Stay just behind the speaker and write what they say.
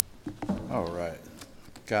All right.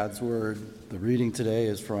 God's word, the reading today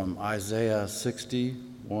is from Isaiah 60,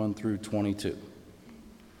 1 through 22.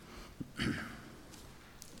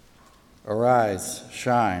 Arise,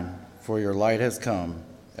 shine, for your light has come,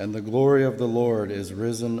 and the glory of the Lord is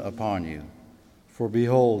risen upon you. For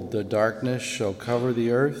behold, the darkness shall cover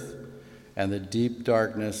the earth, and the deep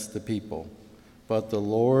darkness the people. But the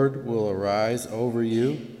Lord will arise over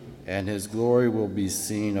you, and his glory will be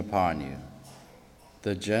seen upon you.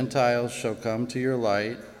 The Gentiles shall come to your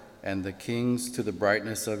light, and the kings to the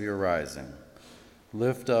brightness of your rising.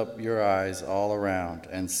 Lift up your eyes all around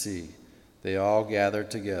and see. They all gather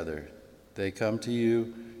together. They come to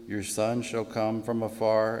you. Your son shall come from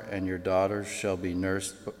afar, and your daughters shall be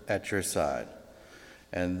nursed at your side.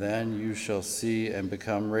 And then you shall see and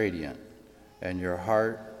become radiant, and your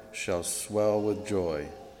heart shall swell with joy,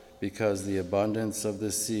 because the abundance of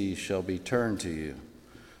the sea shall be turned to you.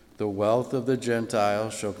 The wealth of the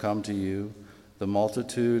Gentiles shall come to you. The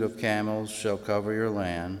multitude of camels shall cover your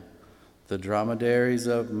land. The dromedaries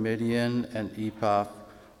of Midian and Ephah,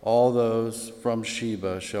 all those from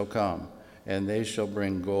Sheba shall come, and they shall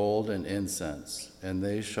bring gold and incense, and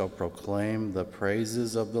they shall proclaim the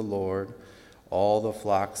praises of the Lord. All the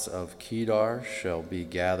flocks of Kedar shall be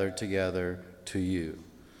gathered together to you.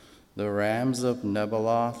 The rams of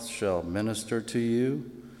Neballoth shall minister to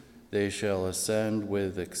you. They shall ascend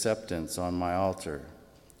with acceptance on my altar,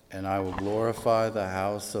 and I will glorify the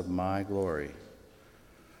house of my glory.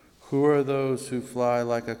 Who are those who fly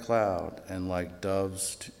like a cloud and like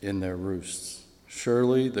doves in their roosts?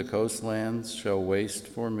 Surely the coastlands shall wait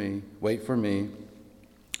for me,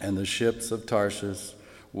 and the ships of Tarshish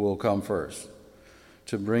will come first,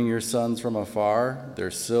 to bring your sons from afar, their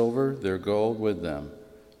silver, their gold with them,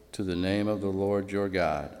 to the name of the Lord your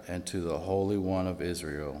God, and to the Holy One of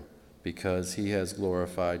Israel, because he has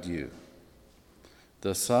glorified you.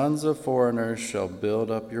 The sons of foreigners shall build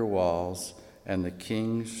up your walls, and the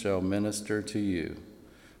kings shall minister to you.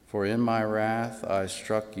 For in my wrath I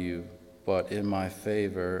struck you, but in my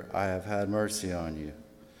favor I have had mercy on you.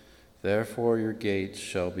 Therefore your gates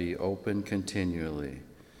shall be open continually.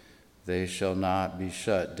 They shall not be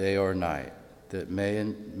shut day or night, that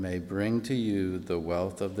may bring to you the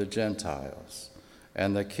wealth of the Gentiles,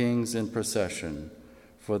 and the kings in procession.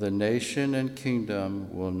 For the nation and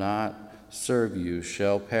kingdom will not serve you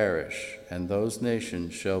shall perish, and those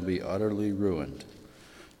nations shall be utterly ruined.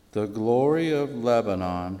 The glory of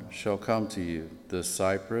Lebanon shall come to you, the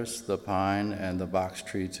cypress, the pine, and the box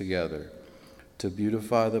tree together, to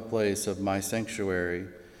beautify the place of my sanctuary,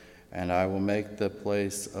 and I will make the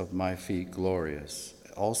place of my feet glorious.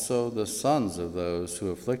 Also the sons of those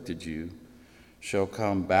who afflicted you shall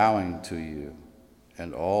come bowing to you,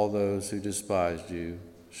 and all those who despised you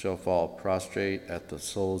shall fall prostrate at the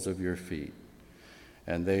soles of your feet.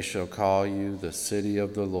 And they shall call you the city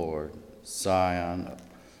of the Lord, Zion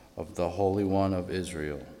of the Holy One of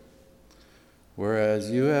Israel.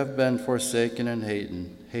 Whereas you have been forsaken and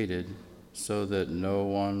hated, so that no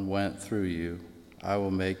one went through you, I will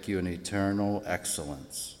make you an eternal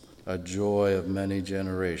excellence, a joy of many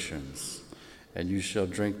generations. And you shall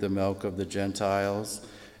drink the milk of the Gentiles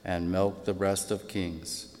and milk the breast of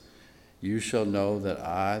kings. You shall know that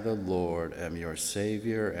I, the Lord, am your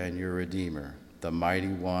Savior and your Redeemer, the Mighty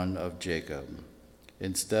One of Jacob.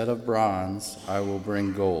 Instead of bronze, I will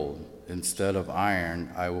bring gold. Instead of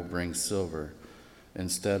iron, I will bring silver.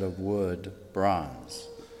 Instead of wood, bronze.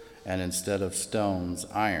 And instead of stones,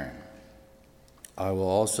 iron. I will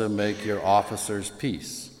also make your officers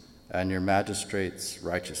peace, and your magistrates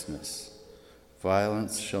righteousness.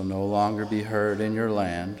 Violence shall no longer be heard in your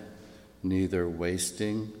land, neither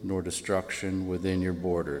wasting nor destruction within your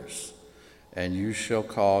borders. And you shall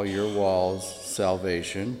call your walls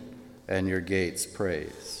salvation, and your gates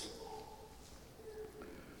praise.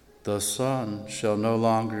 The sun shall no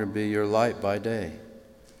longer be your light by day,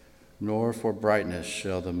 nor for brightness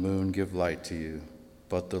shall the moon give light to you,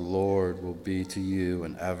 but the Lord will be to you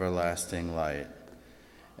an everlasting light,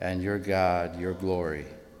 and your God your glory.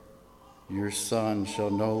 Your sun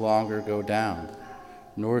shall no longer go down,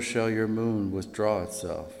 nor shall your moon withdraw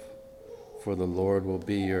itself, for the Lord will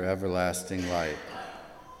be your everlasting light,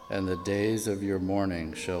 and the days of your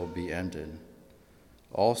mourning shall be ended.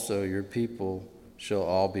 Also your people shall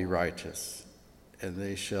all be righteous, and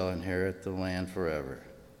they shall inherit the land forever.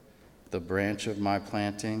 The branch of my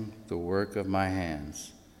planting, the work of my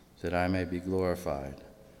hands, that I may be glorified.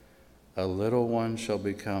 A little one shall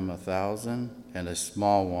become 1,000, and a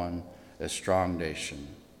small one a strong nation.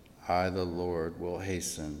 I, the Lord, will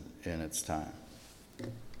hasten in its time.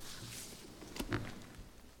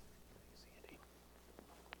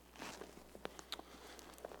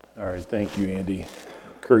 All right, thank you, Andy.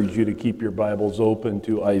 Encourage you to keep your Bibles open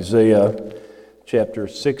to Isaiah chapter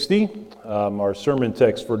 60. Our sermon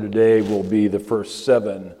text for today will be the first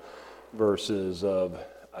 7 verses of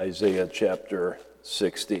Isaiah chapter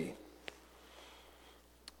 60.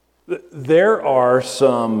 There are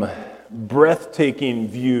some breathtaking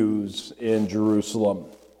views in Jerusalem.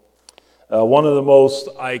 One of the most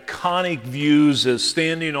iconic views is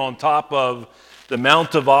standing on top of the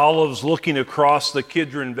Mount of Olives, looking across the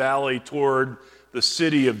Kidron Valley toward the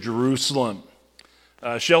city of Jerusalem.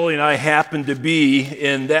 Shelley and I happened to be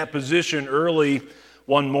in that position early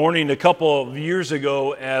one morning a couple of years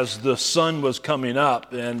ago as the sun was coming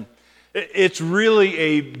up. And it's really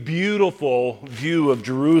a beautiful view of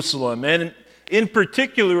Jerusalem, and in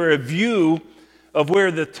particular, a view of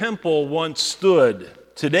where the temple once stood.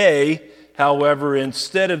 Today, however,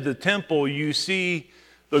 instead of the temple, you see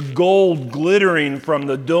the gold glittering from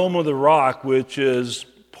the Dome of the Rock, which is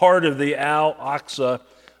part of the Al-Aqsa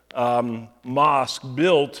Mosque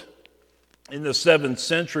built in the 7th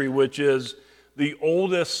century, which is the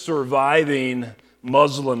oldest surviving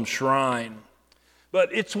Muslim shrine.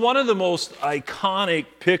 But it's one of the most iconic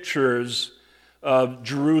pictures of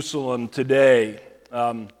Jerusalem today.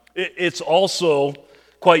 It's also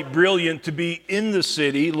quite brilliant to be in the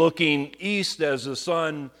city looking east as the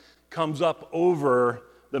sun comes up over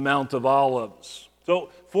the Mount of Olives. So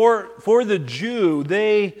for the Jew,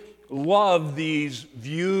 they love these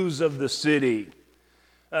views of the city.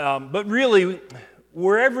 But really,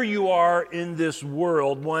 wherever you are in this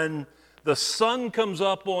world, when the sun comes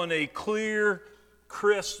up on a clear,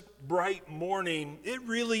 crisp, bright morning, it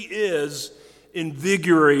really is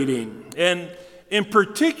invigorating. And in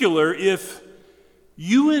particular, if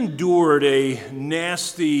you endured a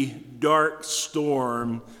nasty, dark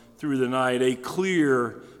storm through the night, a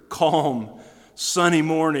clear, calm, sunny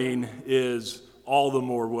morning is all the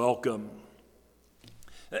more welcome.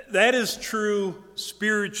 That is true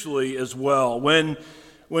spiritually as well. When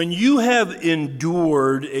you have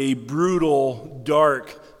endured a brutal,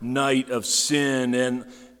 dark night of sin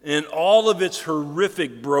and all of its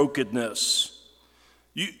horrific brokenness,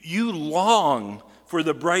 you long for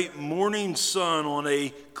the bright morning sun on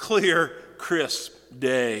a clear, crisp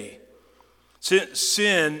day.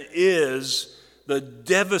 Sin is the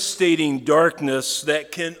devastating darkness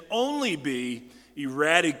that can only be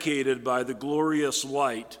eradicated by the glorious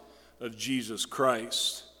light of Jesus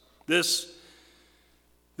Christ. This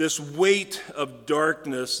weight of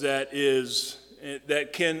darkness that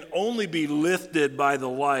can only be lifted by the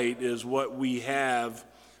light is what we have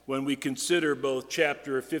when we consider both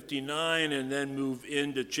chapter 59 and then move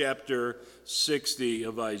into chapter 60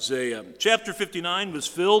 of Isaiah. Chapter 59 was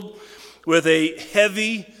filled with a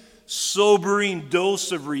heavy, sobering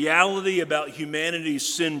dose of reality about humanity's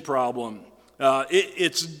sin problem.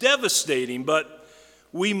 It's devastating, but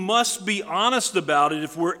we must be honest about it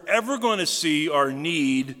if we're ever going to see our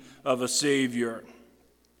need of a Savior.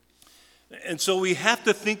 And so we have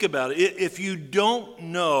to think about it. If you don't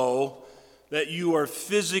know that you are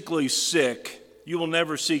physically sick, you will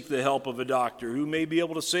never seek the help of a doctor who may be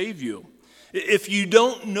able to save you. If you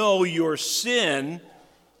don't know your sin,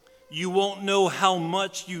 you won't know how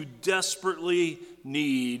much you desperately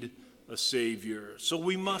need a Savior. So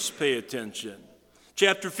we must pay attention.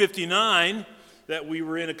 Chapter 59 that we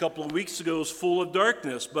were in a couple of weeks ago is full of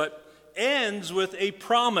darkness, but ends with a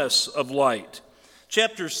promise of light.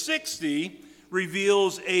 Chapter 60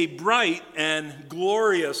 reveals a bright and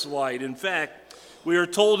glorious light. In fact, we are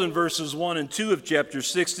told in verses 1 and 2 of chapter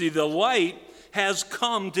 60, the light has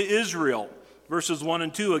come to Israel. Verses 1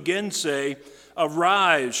 and 2 again say,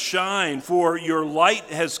 "Arise, shine, for your light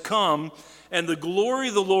has come, and the glory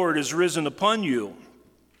of the Lord is risen upon you.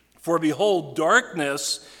 For behold,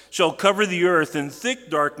 darkness shall cover the earth, and thick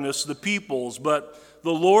darkness the peoples, but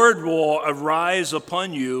the Lord will arise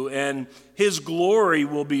upon you, and his glory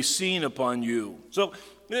will be seen upon you." So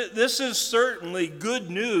this is certainly good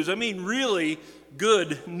news. I mean, really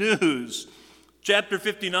good news. Chapter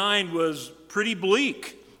 59 was pretty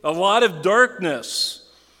bleak, a lot of darkness.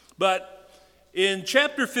 But in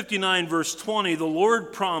chapter 59, verse 20, the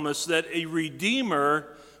Lord promised that a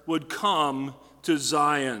Redeemer would come to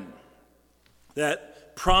Zion.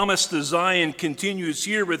 That promise to Zion continues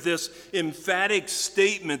here with this emphatic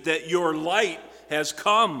statement that your light has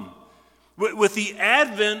come. With the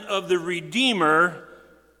advent of the Redeemer,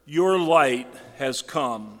 your light has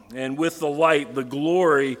come. And with the light, the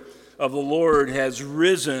glory of the Lord has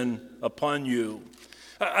risen upon you.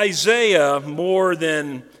 Isaiah, more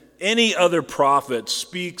than any other prophet,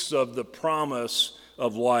 speaks of the promise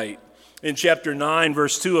of light. In chapter 9,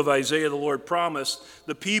 verse 2 of Isaiah, the Lord promised,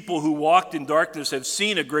 "The people who walked in darkness have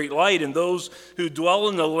seen a great light, and those who dwell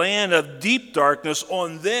in the land of deep darkness,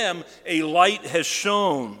 on them a light has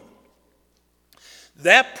shone."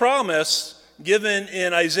 That promise given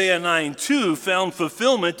in Isaiah 9:2 found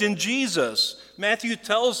fulfillment in Jesus. Matthew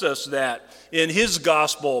tells us that in his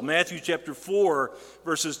gospel, Matthew chapter 4,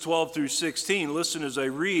 verses 12 through 16. Listen as I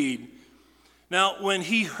read. "Now, when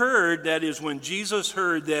he heard," that is, when Jesus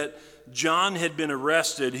heard that John had been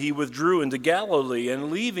arrested, he withdrew into Galilee,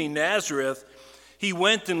 and leaving Nazareth, he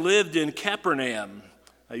went and lived in Capernaum.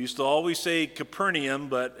 I used to always say Capernaum,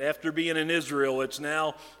 but after being in Israel, it's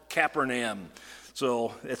now Capernaum.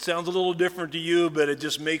 So it sounds a little different to you, but it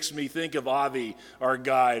just makes me think of Avi, our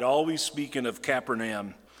guide, always speaking of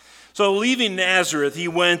Capernaum. So leaving Nazareth, he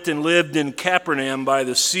went and lived in Capernaum by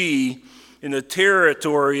the sea, in the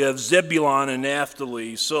territory of Zebulun and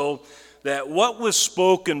Naphtali, so that what was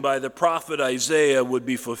spoken by the prophet Isaiah would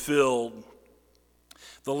be fulfilled.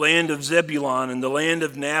 The land of Zebulun and the land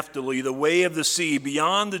of Naphtali, the way of the sea,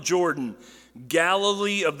 beyond the Jordan,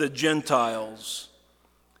 Galilee of the Gentiles.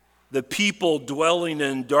 The people dwelling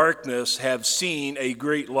in darkness have seen a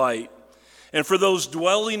great light. And for those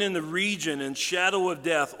dwelling in the region and shadow of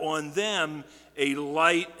death, on them a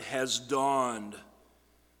light has dawned.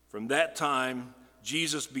 From that time,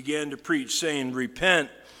 Jesus began to preach, saying, "Repent,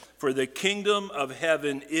 for the kingdom of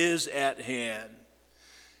heaven is at hand."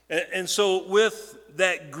 And so with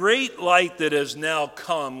that great light that has now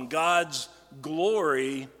come, God's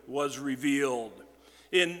glory was revealed.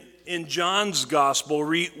 In John's gospel,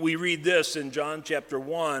 we read this in John chapter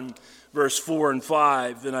 1, verse 4 and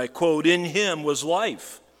 5, and I quote, "In him was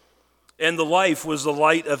life, and the life was the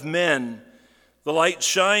light of men. The light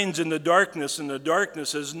shines in the darkness, and the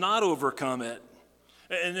darkness has not overcome it."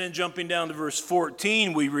 And then jumping down to verse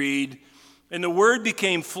 14, we read, "And the Word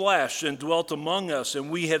became flesh and dwelt among us, and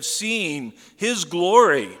we have seen his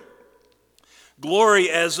glory, glory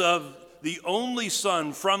as of the only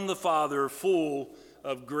Son from the Father, full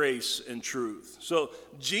of grace and truth." So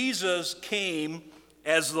Jesus came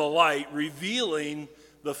as the light, revealing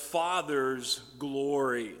the Father's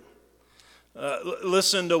glory.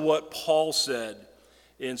 Listen to what Paul said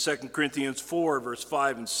in 2 Corinthians 4, verse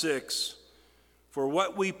 5 and 6. "For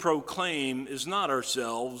what we proclaim is not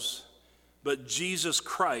ourselves, but Jesus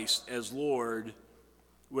Christ as Lord,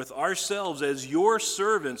 with ourselves as your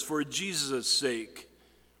servants for Jesus' sake.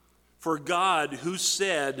 For God, who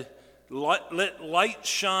said, 'Let light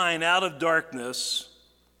shine out of darkness,'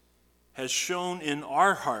 has shone in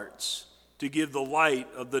our hearts to give the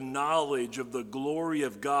light of the knowledge of the glory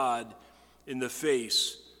of God in the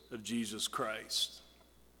face of Jesus Christ."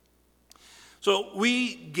 So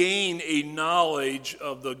we gain a knowledge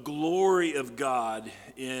of the glory of God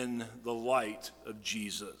in the light of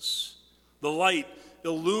Jesus. The light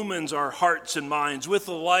illumines our hearts and minds. With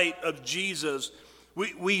the light of Jesus,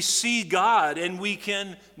 we see God and we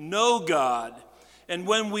can know God. And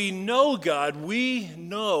when we know God, we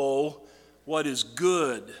know what is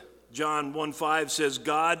good. John 1:5 says,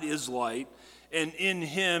 "God is light, and in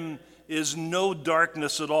him is no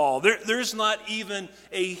darkness at all." There's not even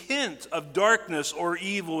a hint of darkness or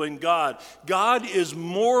evil in God. God is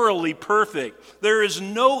morally perfect. There is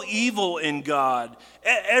no evil in God.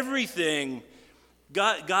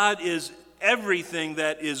 God is everything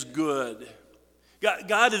that is good.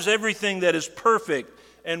 God is everything that is perfect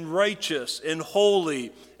and righteous and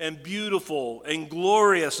holy and beautiful and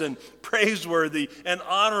glorious and praiseworthy and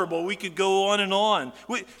honorable. We could go on and on.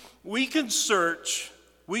 We could search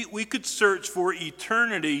for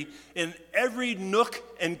eternity in every nook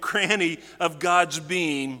and cranny of God's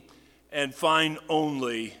being and find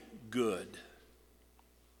only good.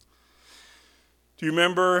 Do you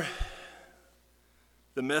remember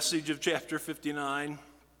the message of chapter 59?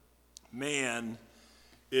 Man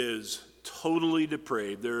is totally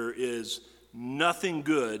depraved. There is nothing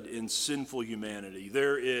good in sinful humanity.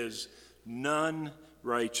 There is none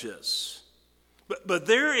righteous. But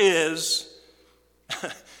there is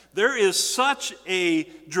such a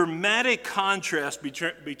dramatic contrast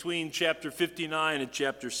between chapter 59 and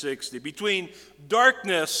chapter 60, between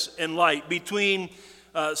darkness and light, between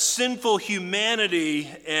sinful humanity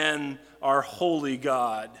and our holy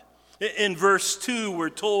God. In verse 2, we're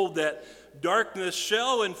told that darkness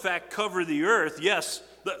shall in fact cover the earth. Yes,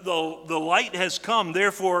 the light has come.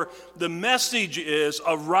 Therefore, the message is,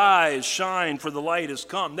 arise, shine, for the light has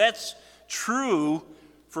come. That's true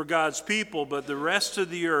for God's people, but the rest of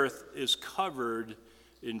the earth is covered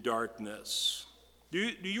in darkness.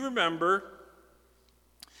 Do you remember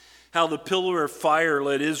how the pillar of fire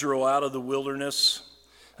led Israel out of the wilderness?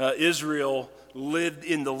 Israel lived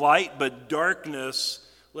in the light, but darkness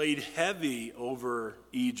laid heavy over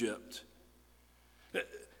Egypt.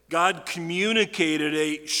 God communicated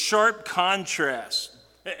a sharp contrast,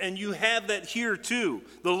 and you have that here too.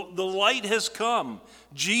 The light has come.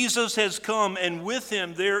 Jesus has come, and with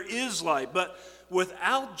him there is light. But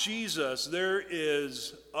without Jesus, there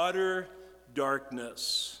is utter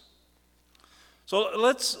darkness. So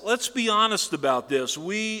let's be honest about this.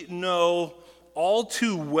 We know all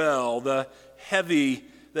too well the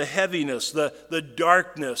heaviness, the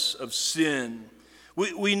darkness of sin.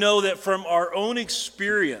 We know that from our own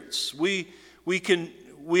experience. We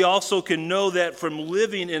also can know that from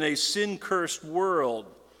living in a sin-cursed world.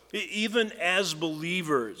 Even as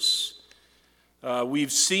believers,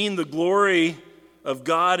 we've seen the glory of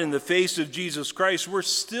God in the face of Jesus Christ. We're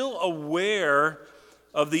still aware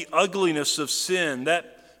of the ugliness of sin.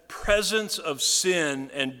 That presence of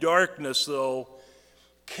sin and darkness, though,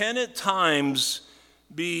 can at times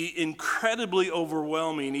be incredibly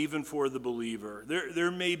overwhelming even for the believer.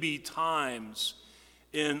 There may be times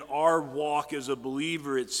in our walk as a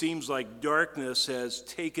believer, it seems like darkness has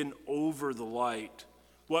taken over the light.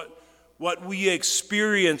 What we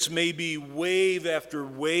experience may be wave after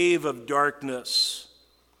wave of darkness.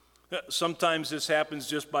 Sometimes this happens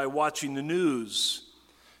just by watching the news.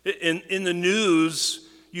 In the news,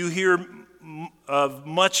 you hear of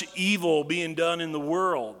much evil being done in the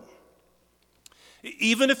world.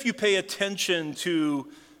 Even if you pay attention to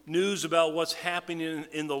news about what's happening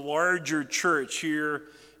in the larger church here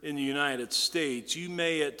in the United States, you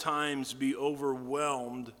may at times be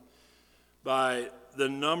overwhelmed by the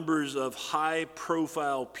numbers of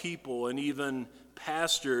high-profile people and even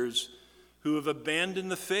pastors who have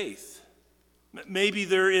abandoned the faith. Maybe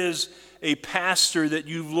there is a pastor that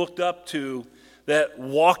you've looked up to that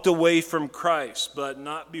walked away from Christ, but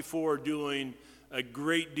not before doing a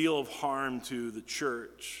great deal of harm to the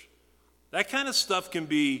church. That kind of stuff can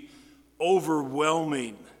be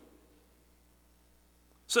overwhelming.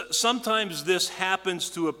 So sometimes this happens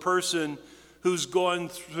to a person who's gone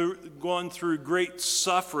through great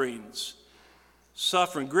suffering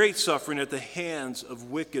at the hands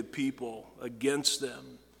of wicked people against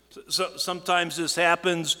them. So sometimes this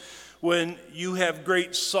happens when you have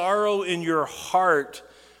great sorrow in your heart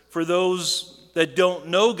for those that don't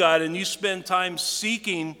know God, and you spend time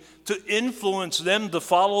seeking to influence them to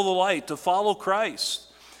follow the light, to follow Christ.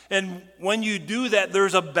 And when you do that,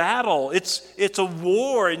 there's a battle. It's a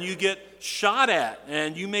war, and you get shot at,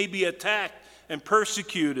 and you may be attacked and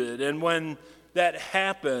persecuted. And when that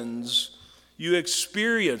happens, you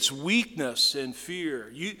experience weakness and fear.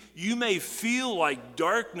 You may feel like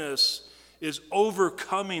darkness is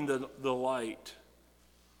overcoming the light.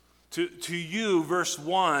 To you, verse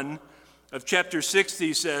 1 of chapter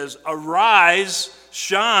 60 says, "Arise,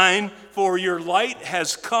 shine, for your light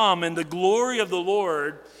has come, and the glory of the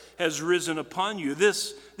Lord has risen upon you."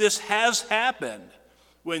 This has happened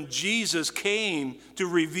when Jesus came to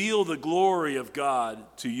reveal the glory of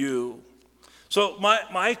God to you. So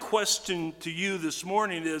my question to you this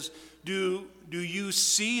morning is, do you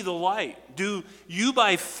see the light? Do you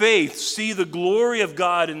by faith see the glory of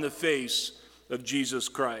God in the face of Jesus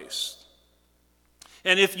Christ?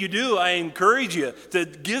 And if you do, I encourage you to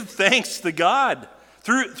give thanks to God.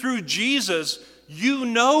 Through Jesus, you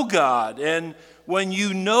know God. And when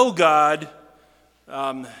you know God,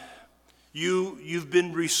 you've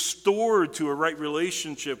been restored to a right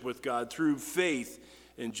relationship with God through faith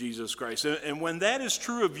in Jesus Christ. And when that is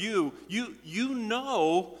true of you, you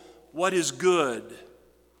know what is good.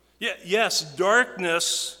 Yes,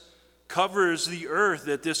 darkness covers the earth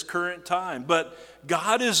at this current time, but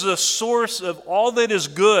God is the source of all that is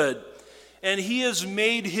good, and He has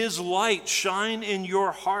made His light shine in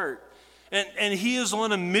your heart. And He is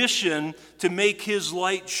on a mission to make His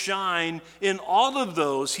light shine in all of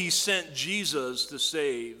those He sent Jesus to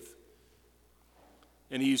save.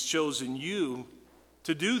 And He's chosen you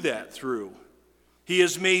to do that through. He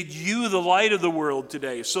has made you the light of the world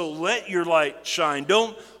today. So let your light shine.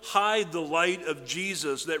 Don't hide the light of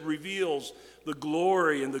Jesus that reveals the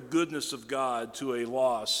glory and the goodness of God to a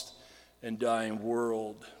lost and dying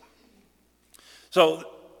world. So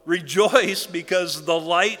rejoice because the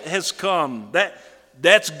light has come.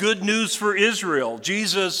 That's good news for Israel.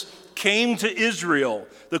 Jesus came to Israel.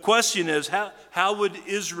 The question is, how would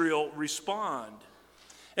Israel respond?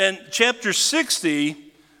 And chapter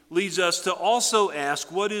 60 leads us to also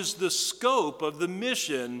ask, what is the scope of the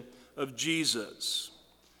mission of Jesus?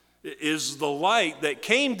 Is the light that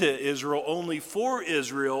came to Israel only for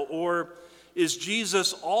Israel, or is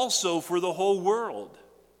Jesus also for the whole world?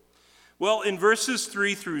 Well, in verses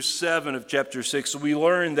 3 through 7 of chapter 6, we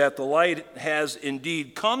learn that the light has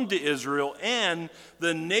indeed come to Israel, and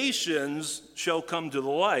the nations shall come to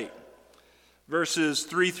the light. Verses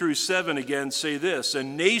 3 through 7 again say this,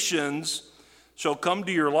 "And nations shall come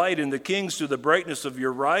to your light, and the kings to the brightness of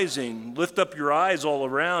your rising. Lift up your eyes all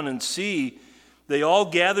around and see, they all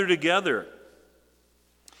gather together.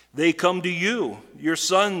 They come to you. Your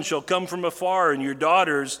sons shall come from afar, and your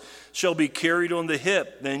daughters shall be carried on the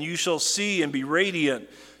hip. Then you shall see and be radiant.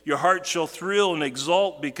 Your heart shall thrill and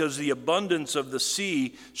exult, because the abundance of the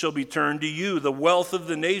sea shall be turned to you. The wealth of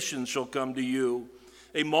the nations shall come to you.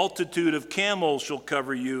 A multitude of camels shall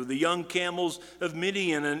cover you. The young camels of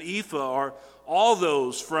Midian and Ephah are all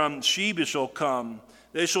those from Sheba shall come.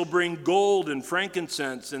 They shall bring gold and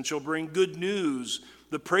frankincense, and shall bring good news,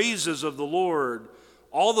 the praises of the Lord.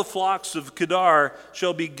 All the flocks of Kedar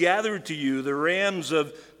shall be gathered to you. The rams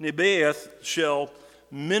of Nebaioth shall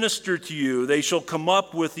minister to you. They shall come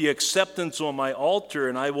up with the acceptance on my altar,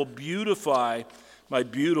 and I will beautify my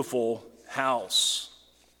beautiful house."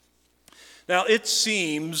 Now, it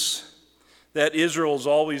seems that Israel has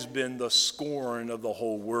always been the scorn of the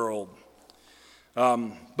whole world.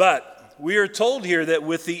 But we are told here that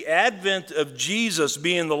with the advent of Jesus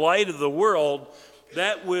being the light of the world,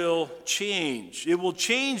 that will change. It will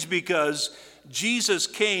change because Jesus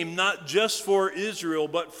came not just for Israel,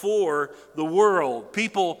 but for the world.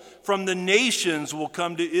 People from the nations will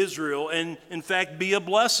come to Israel and, in fact, be a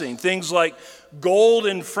blessing. Things like gold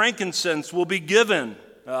and frankincense will be given.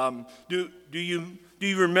 Do you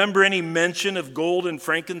remember any mention of gold and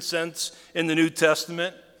frankincense in the New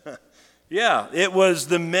Testament? Yeah, it was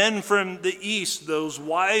the men from the east, those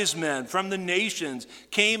wise men from the nations,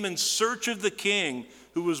 came in search of the king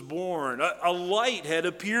who was born. A light had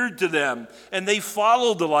appeared to them, and they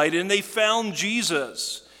followed the light, and they found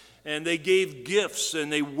Jesus. And they gave gifts,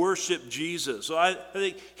 and they worshiped Jesus. So I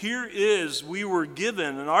think we were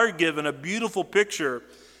given and are given a beautiful picture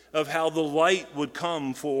of how the light would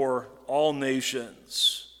come for all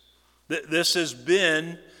nations. This has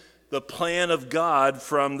been the plan of God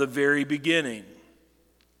from the very beginning.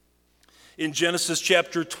 In Genesis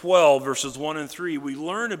chapter 12, verses 1 and 3, we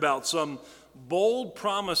learn about some bold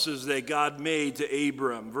promises that God made to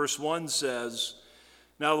Abram. Verse 1 says,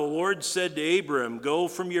 "Now the Lord said to Abram, go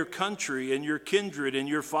from your country and your kindred and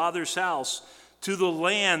your father's house to the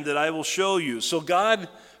land that I will show you." So God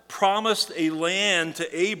promised a land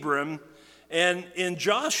to Abram, and in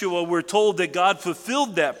Joshua we're told that God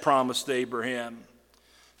fulfilled that promise to Abraham.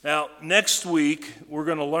 Now, next week, we're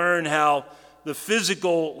going to learn how the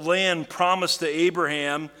physical land promised to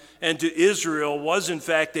Abraham and to Israel was, in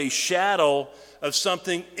fact, a shadow of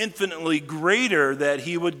something infinitely greater that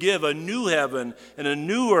he would give, a new heaven and a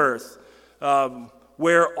new earth,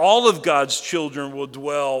 where all of God's children will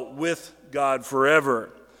dwell with God forever.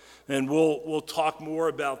 And we'll talk more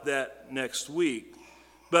about that next week.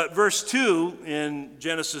 But verse 2 in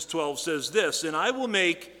Genesis 12 says this, "And I will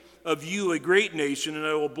make of you a great nation, and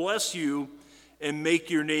I will bless you and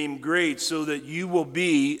make your name great, so that you will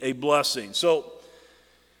be a blessing." So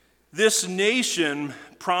this nation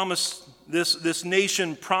promised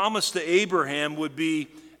to Abraham would be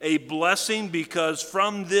a blessing, because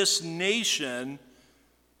from this nation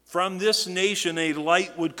a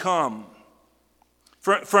light would come.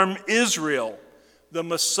 From Israel, the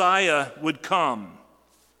Messiah would come.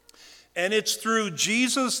 And it's through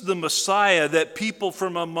Jesus the Messiah that people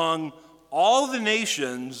from among all the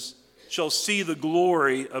nations shall see the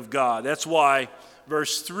glory of God. That's why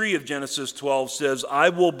verse 3 of Genesis 12 says, "I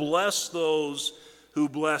will bless those who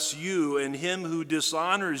bless you, and him who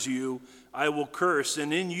dishonors you I will curse,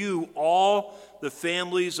 and in you all the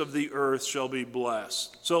families of the earth shall be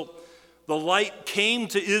blessed." So the light came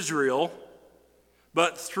to Israel,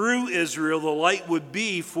 but through Israel the light would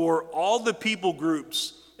be for all the people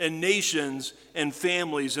groups and nations and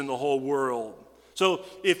families in the whole world. So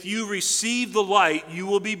if you receive the light, you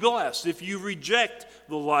will be blessed. If you reject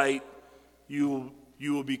the light, you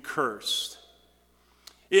will be cursed.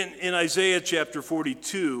 In Isaiah chapter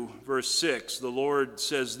 42, verse 6, the Lord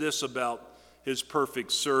says this about his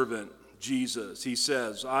perfect servant, Jesus. He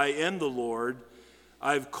says, "I am the Lord.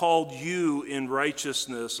 I've called you in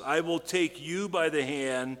righteousness. I will take you by the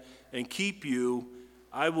hand and keep you.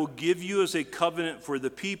 I will give you as a covenant for the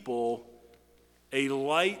people, a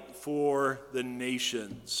light for the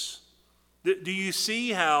nations." Do you see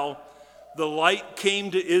how the light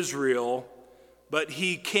came to Israel, but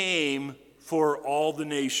he came for all the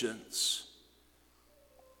nations?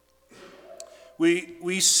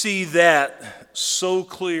 We see that so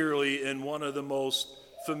clearly in one of the most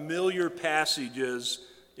familiar passages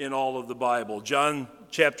in all of the Bible. John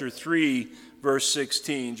chapter 3, verse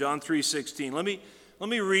 16. John 3:16. Let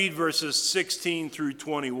me read verses 16 through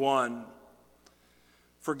 21.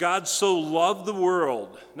 For God so loved the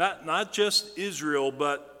world, not just Israel,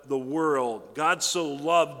 but the world. God so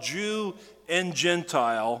loved Jew and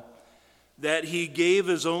Gentile that he gave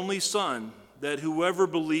his only Son, that whoever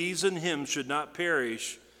believes in him should not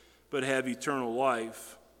perish, but have eternal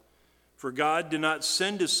life. For God did not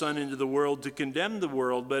send his Son into the world to condemn the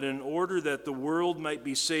world, but in order that the world might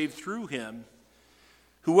be saved through him.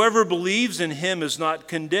 Whoever believes in him is not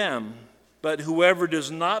condemned, but whoever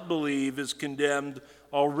does not believe is condemned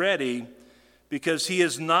already, because he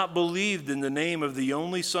has not believed in the name of the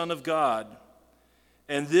only Son of God.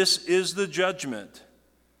 And this is the judgment.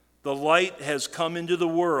 The light has come into the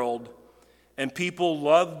world, and people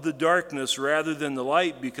loved the darkness rather than the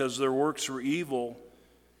light because their works were evil.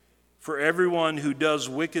 For everyone who does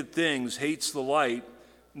wicked things hates the light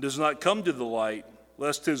and does not come to the light,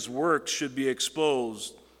 lest his works should be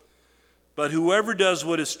exposed. But whoever does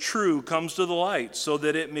what is true comes to the light, so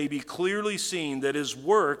that it may be clearly seen that his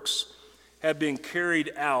works have been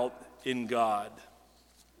carried out in God.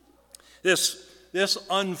 This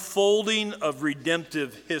unfolding of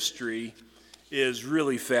redemptive history is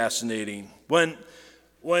really fascinating.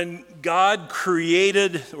 When God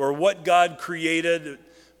created, or what God created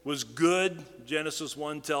was good, Genesis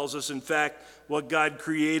 1 tells us. In fact, what God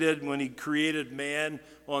created when he created man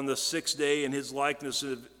on the sixth day in his likeness,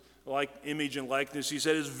 image and likeness, he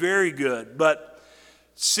said is very good. But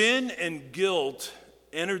sin and guilt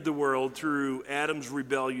entered the world through Adam's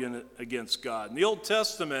rebellion against God. And the Old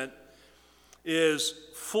Testament is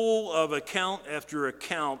full of account after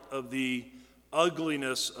account of the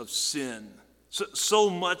ugliness of sin. So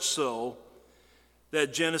much so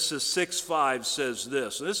that Genesis 6:5 says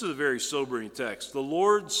this, and this is a very sobering text. The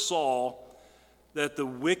Lord saw that the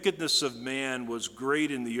wickedness of man was great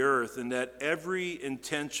in the earth, and that every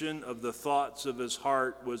intention of the thoughts of his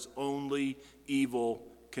heart was only evil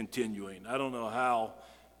continuing. I don't know how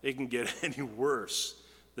it can get any worse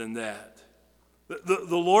than that. The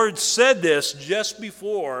Lord said this just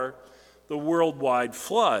before the worldwide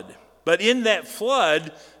flood. But in that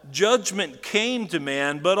flood, judgment came to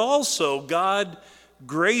man, but also God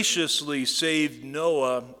graciously saved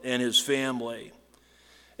Noah and his family.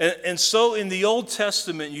 And so in the Old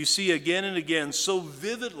Testament, you see again and again so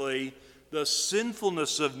vividly the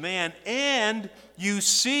sinfulness of man, and you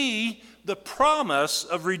see the promise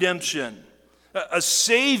of redemption. A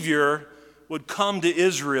Savior would come to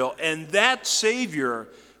Israel, and that Savior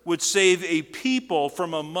would save a people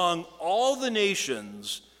from among all the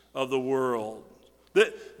nations of the world.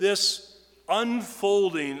 This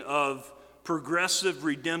unfolding of progressive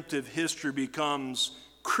redemptive history becomes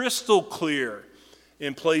crystal clear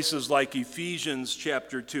in places like Ephesians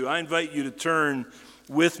chapter 2. I invite you to turn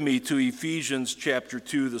with me to Ephesians chapter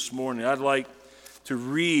 2 this morning. I'd like to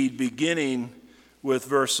read beginning with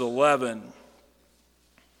verse 11.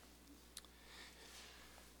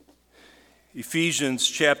 Ephesians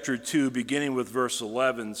chapter 2, beginning with verse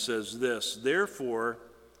 11, says this: Therefore,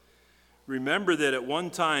 remember that at one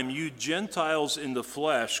time you Gentiles in the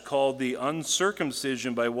flesh, called the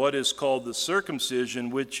uncircumcision by what is called the circumcision,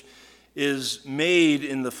 which is made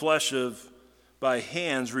in the flesh by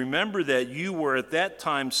hands, remember that you were at that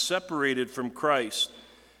time separated from Christ,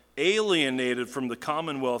 alienated from the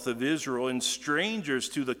commonwealth of Israel, and strangers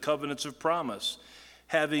to the covenants of promise,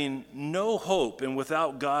 having no hope and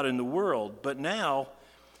without God in the world. But now,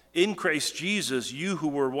 in Christ Jesus, you who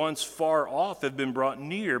were once far off have been brought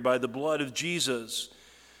near by the blood of Jesus.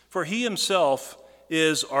 For he himself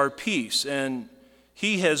is our peace, and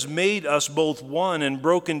he has made us both one and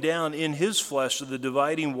broken down in his flesh the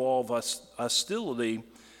dividing wall of hostility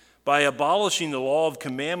by abolishing the law of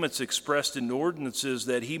commandments expressed in ordinances,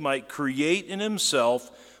 that he might create in himself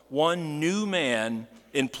one new man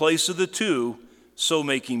in place of the two, so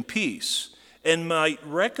making peace, and might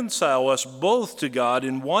reconcile us both to God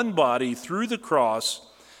in one body through the cross,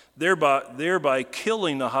 thereby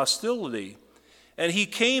killing the hostility. And he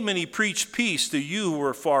came and he preached peace to you who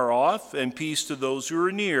were far off, and peace to those who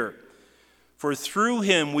are near. For through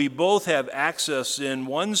him we both have access in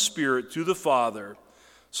one Spirit to the Father.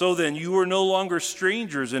 So then you are no longer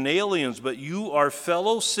strangers and aliens, but you are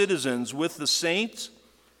fellow citizens with the saints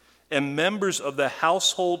and members of the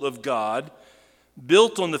household of God,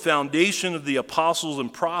 built on the foundation of the apostles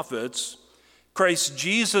and prophets, Christ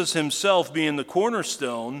Jesus himself being the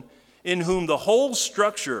cornerstone, in whom the whole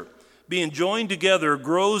structure, being joined together,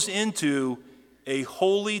 grows into a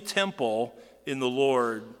holy temple in the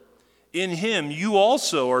Lord. In him you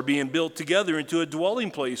also are being built together into a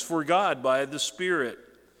dwelling place for God by the Spirit.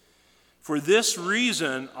 For this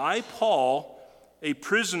reason, I, Paul, a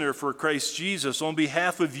prisoner for Christ Jesus, on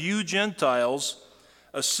behalf of you Gentiles,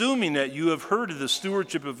 assuming that you have heard of the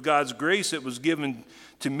stewardship of God's grace that was given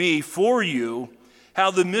to me for you,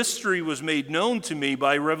 how the mystery was made known to me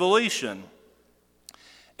by revelation.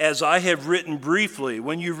 As I have written briefly,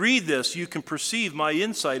 when you read this, you can perceive my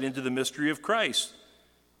insight into the mystery of Christ,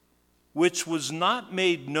 which was not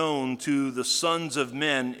made known to the sons of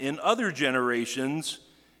men in other generations,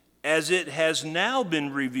 as it has now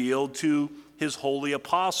been revealed to his holy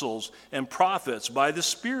apostles and prophets by the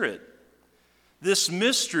Spirit. This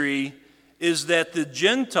mystery is that the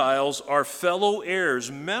Gentiles are fellow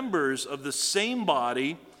heirs, members of the same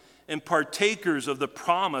body, and partakers of the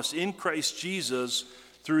promise in Christ Jesus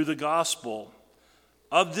through the gospel.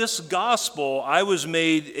 Of this gospel I was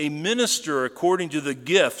made a minister according to the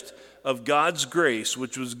gift of God's grace,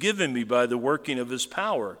 which was given me by the working of his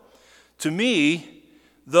power. To me,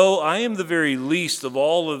 though I am the very least of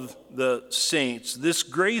all of the saints, this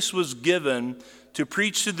grace was given to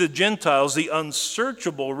preach to the Gentiles the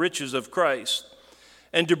unsearchable riches of Christ,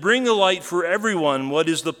 and to bring to light for everyone what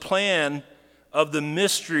is the plan of the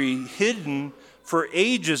mystery hidden for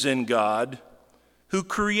ages in God, who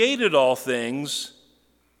created all things,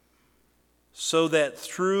 so that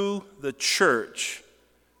through the church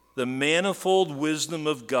the manifold wisdom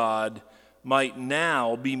of God might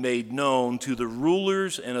now be made known to the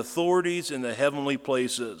rulers and authorities in the heavenly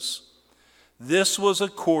places. This was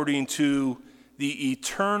according to the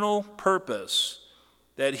eternal purpose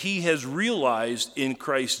that he has realized in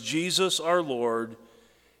Christ Jesus our Lord,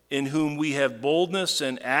 in whom we have boldness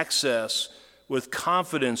and access with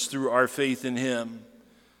confidence through our faith in him.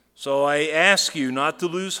 So I ask you not to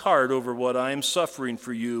lose heart over what I am suffering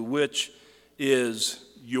for you, which is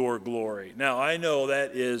your glory. Now, I know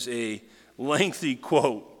that is a lengthy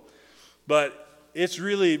quote, but it's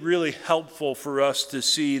really, really helpful for us to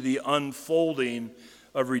see the unfolding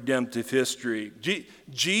of redemptive history.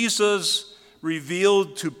 Jesus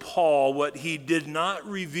revealed to Paul what he did not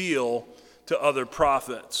reveal to other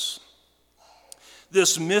prophets.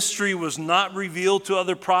 This mystery was not revealed to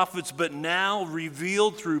other prophets, but now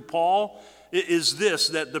revealed through Paul. It is this,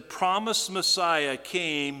 that the promised Messiah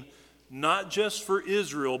came not just for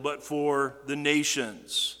Israel, but for the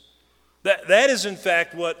nations. That is, in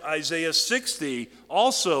fact, what Isaiah 60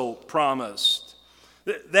 also promised.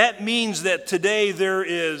 That means that today there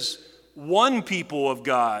is one people of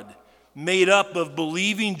God made up of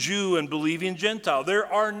believing Jew and believing Gentile. There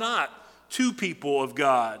are not two people of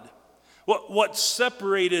God. What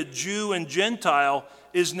separated Jew and Gentile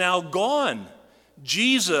is now gone.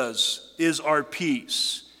 Jesus is our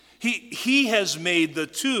peace. He has made the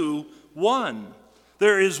two one.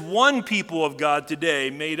 There is one people of God today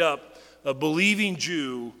made up of believing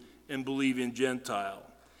Jew and believing Gentile.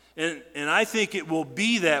 And I think it will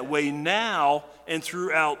be that way now and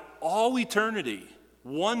throughout all eternity.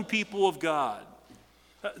 One people of God.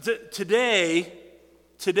 Today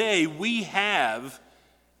we have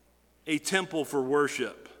a temple for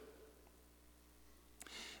worship.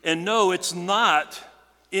 And no, it's not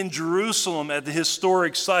in Jerusalem at the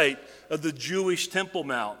historic site of the Jewish Temple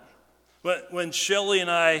Mount. But when Shelley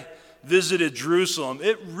and I visited Jerusalem,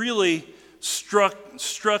 it really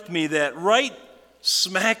struck me that right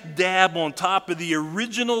smack dab on top of the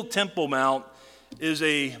original Temple Mount is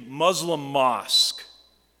a Muslim mosque.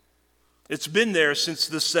 It's been there since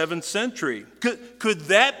the 7th century. Could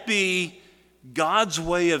that be God's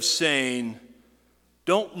way of saying,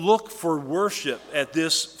 don't look for worship at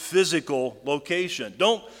this physical location.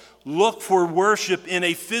 Don't look for worship in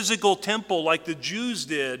a physical temple like the Jews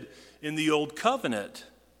did in the Old Covenant.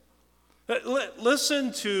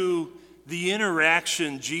 Listen to the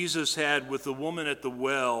interaction Jesus had with the woman at the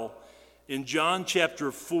well in John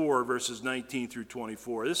chapter 4, verses 19 through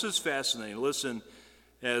 24. This is fascinating. Listen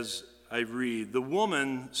as I read. The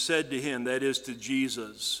woman said to him, that is to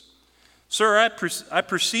Jesus, "Sir, I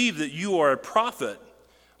perceive that you are a prophet.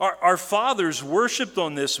 Our fathers worshipped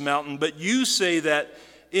on this mountain, but you say that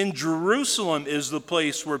in Jerusalem is the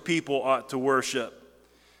place where people ought to worship."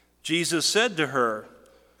 Jesus said to her,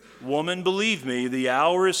 "Woman, believe me, the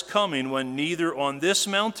hour is coming when neither on this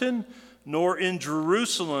mountain nor in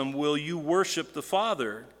Jerusalem will you worship the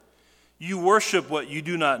Father. You worship what you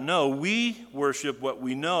do not know. We worship what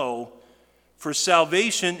we know, for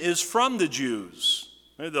salvation is from the Jews."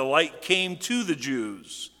 The light came to the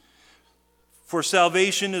Jews. For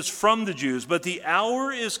salvation is from the Jews. But the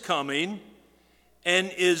hour is coming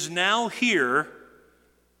and is now here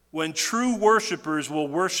when true worshipers will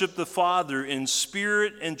worship the Father in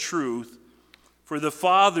spirit and truth, for the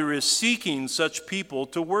Father is seeking such people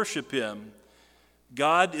to worship him.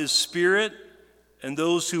 God is spirit, and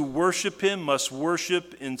those who worship him must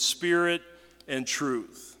worship in spirit and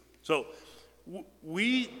truth. So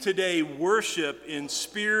we today worship in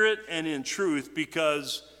spirit and in truth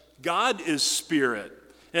because God is spirit.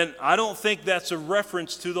 And I don't think that's a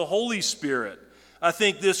reference to the Holy Spirit. I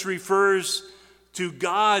think this refers to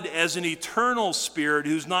God as an eternal spirit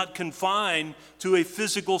who's not confined to a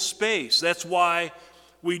physical space. That's why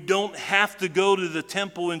we don't have to go to the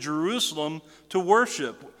temple in Jerusalem to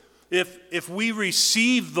worship. If we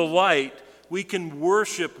receive the light, we can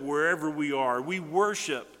worship wherever we are. We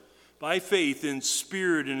worship by faith in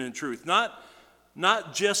spirit and in truth.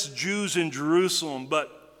 Not just Jews in Jerusalem,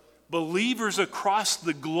 but believers across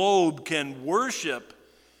the globe can worship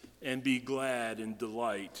and be glad and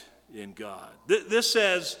delight in God. This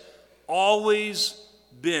has always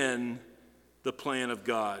been the plan of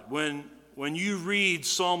God. When you read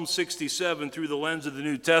Psalm 67 through the lens of the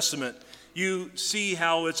New Testament, you see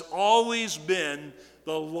how it's always been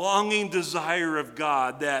the longing desire of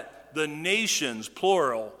God that the nations,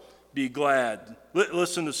 plural, be glad.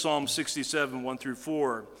 Listen to Psalm 67, 1 through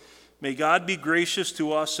 4. May God be gracious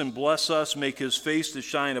to us and bless us, make his face to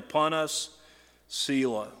shine upon us,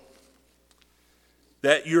 Selah.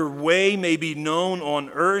 That your way may be known on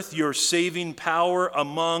earth, your saving power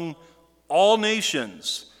among all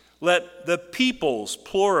nations. Let the peoples,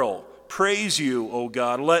 plural, praise you, O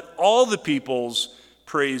God. Let all the peoples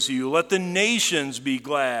praise you. Let the nations be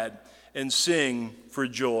glad and sing for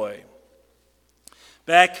joy.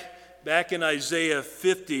 Back in Isaiah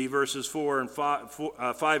 50, verses 5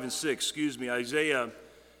 and 6, Isaiah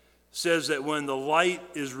says that when the light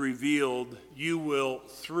is revealed, you will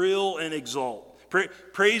thrill and exult.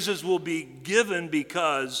 Praises will be given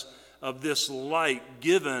because of this light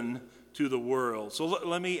given to the world. So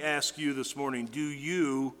let me ask you this morning, do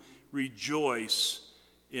you rejoice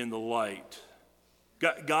in the light?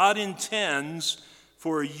 God intends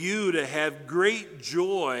for you to have great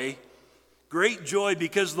joy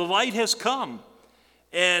because the light has come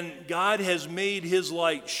and God has made his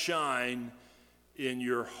light shine in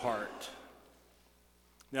your heart.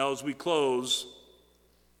 Now, as we close,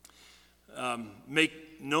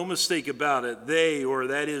 make no mistake about it,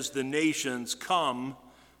 that is the nations, come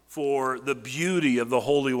for the beauty of the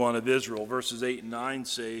Holy One of Israel. Verses 8 and 9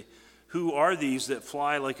 say, who are these that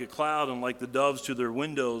fly like a cloud and like the doves to their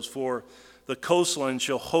windows? For the coastline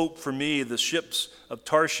shall hope for me, the ships of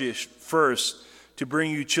Tarshish first, to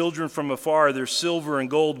bring you children from afar, their silver and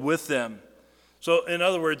gold with them. So, in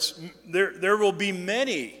other words, there will be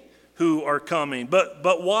many who are coming. But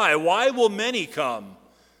why? Why will many come?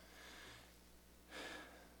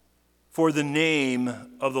 For the name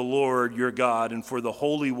of the Lord your God and for the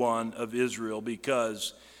Holy One of Israel,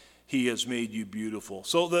 because he has made you beautiful.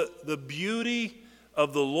 So the beauty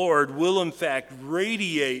of the Lord will in fact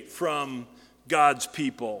radiate from God's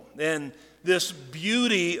people. And this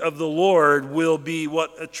beauty of the Lord will be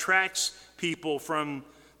what attracts people from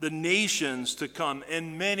the nations to come.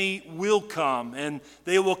 And many will come, and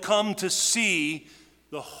they will come to see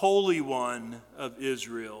the Holy One of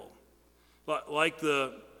Israel. Like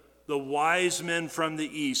the wise men from the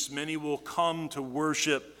east, many will come to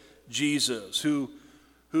worship Jesus, who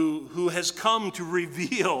has come to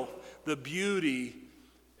reveal the beauty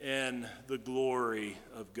and the glory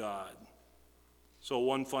of God. So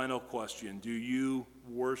one final question, do you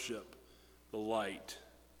worship the light?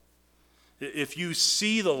 If you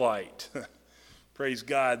see the light, praise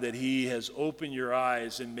God that he has opened your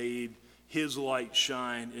eyes and made his light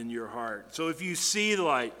shine in your heart. So if you see the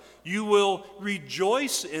light, you will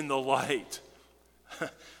rejoice in the light.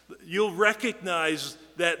 You'll recognize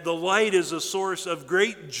that the light is a source of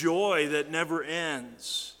great joy that never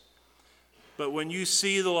ends. But when you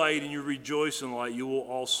see the light and you rejoice in the light, you will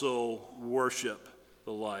also worship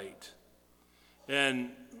the light.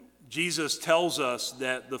 And Jesus tells us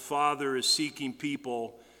that the Father is seeking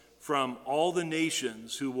people from all the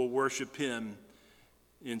nations who will worship him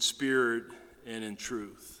in spirit and in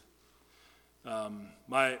truth.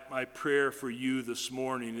 My prayer for you this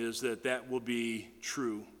morning is that will be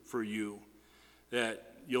true for you,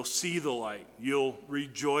 that you'll see the light, you'll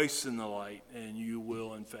rejoice in the light, and you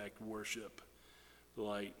will in fact worship the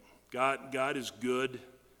light. God is good.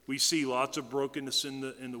 We see lots of brokenness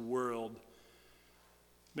in the world.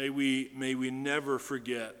 May we never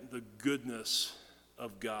forget the goodness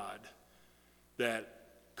of God that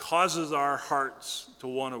causes our hearts to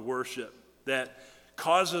want to worship, that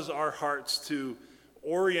causes our hearts to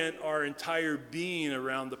orient our entire being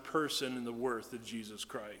around the person and the worth of Jesus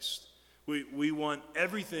Christ. We want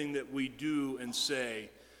everything that we do and say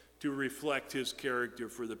to reflect his character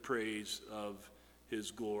for the praise of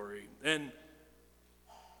his glory. And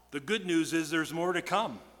The good news is there's more to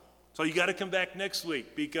come. So you got to come back next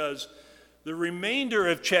week, because the remainder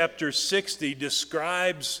of chapter 60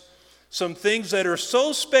 describes some things that are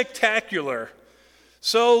so spectacular,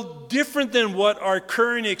 so different than what our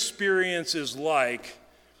current experience is like,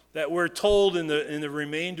 that we're told in the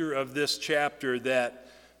remainder of this chapter that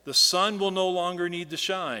the sun will no longer need to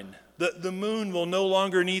shine. The moon will no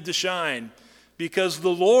longer need to shine, because the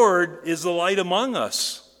Lord is the light among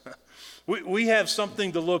us. We have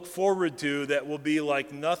something to look forward to that will be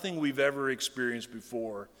like nothing we've ever experienced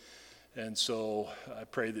before. And so I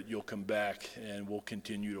pray that you'll come back and we'll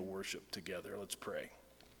continue to worship together. Let's pray.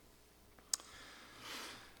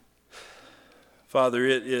 Father,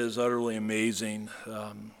 it is utterly amazing.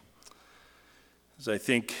 As I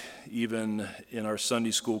think even in our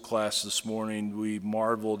Sunday school class this morning, we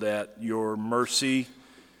marveled at your mercy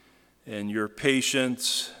and your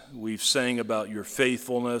patience. We've sang about your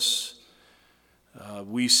faithfulness.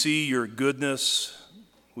 We see your goodness.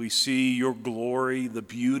 We see your glory, the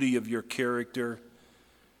beauty of your character.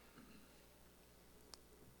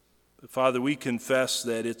 But Father, we confess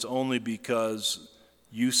that it's only because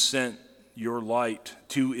you sent your light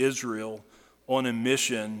to Israel on a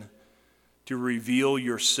mission to reveal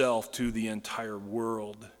yourself to the entire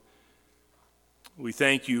world. We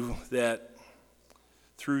thank you that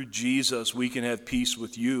through Jesus we can have peace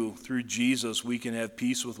with you. Through Jesus we can have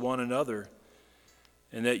peace with one another.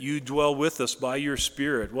 And that you dwell with us by your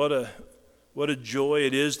Spirit. What a joy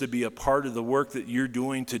it is to be a part of the work that you're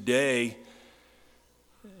doing today.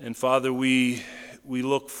 And Father, we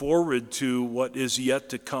look forward to what is yet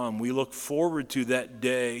to come. We look forward to that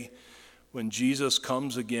day when Jesus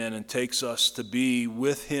comes again and takes us to be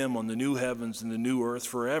with him on the new heavens and the new earth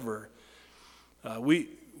forever.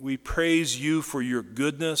 We praise you for your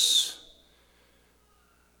goodness.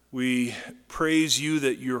 We praise you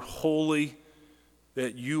that you're holy,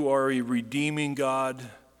 that you are a redeeming God,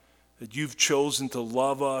 that you've chosen to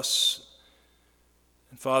love us.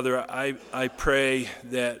 And Father, I pray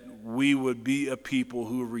that we would be a people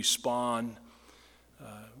who respond.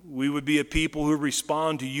 We would be a people who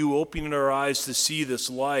respond to you opening our eyes to see this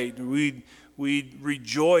light. We'd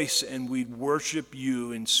rejoice and we'd worship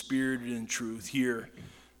you in spirit and in truth here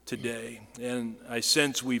today. And I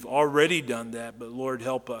sense we've already done that, but Lord,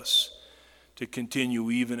 help us to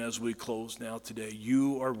continue even as we close now today.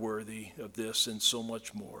 You are worthy of this and so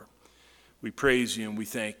much more. We praise you and we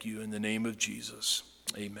thank you in the name of Jesus.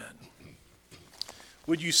 Amen.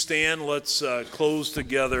 Would you stand? Let's close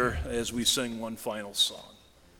together as we sing one final song.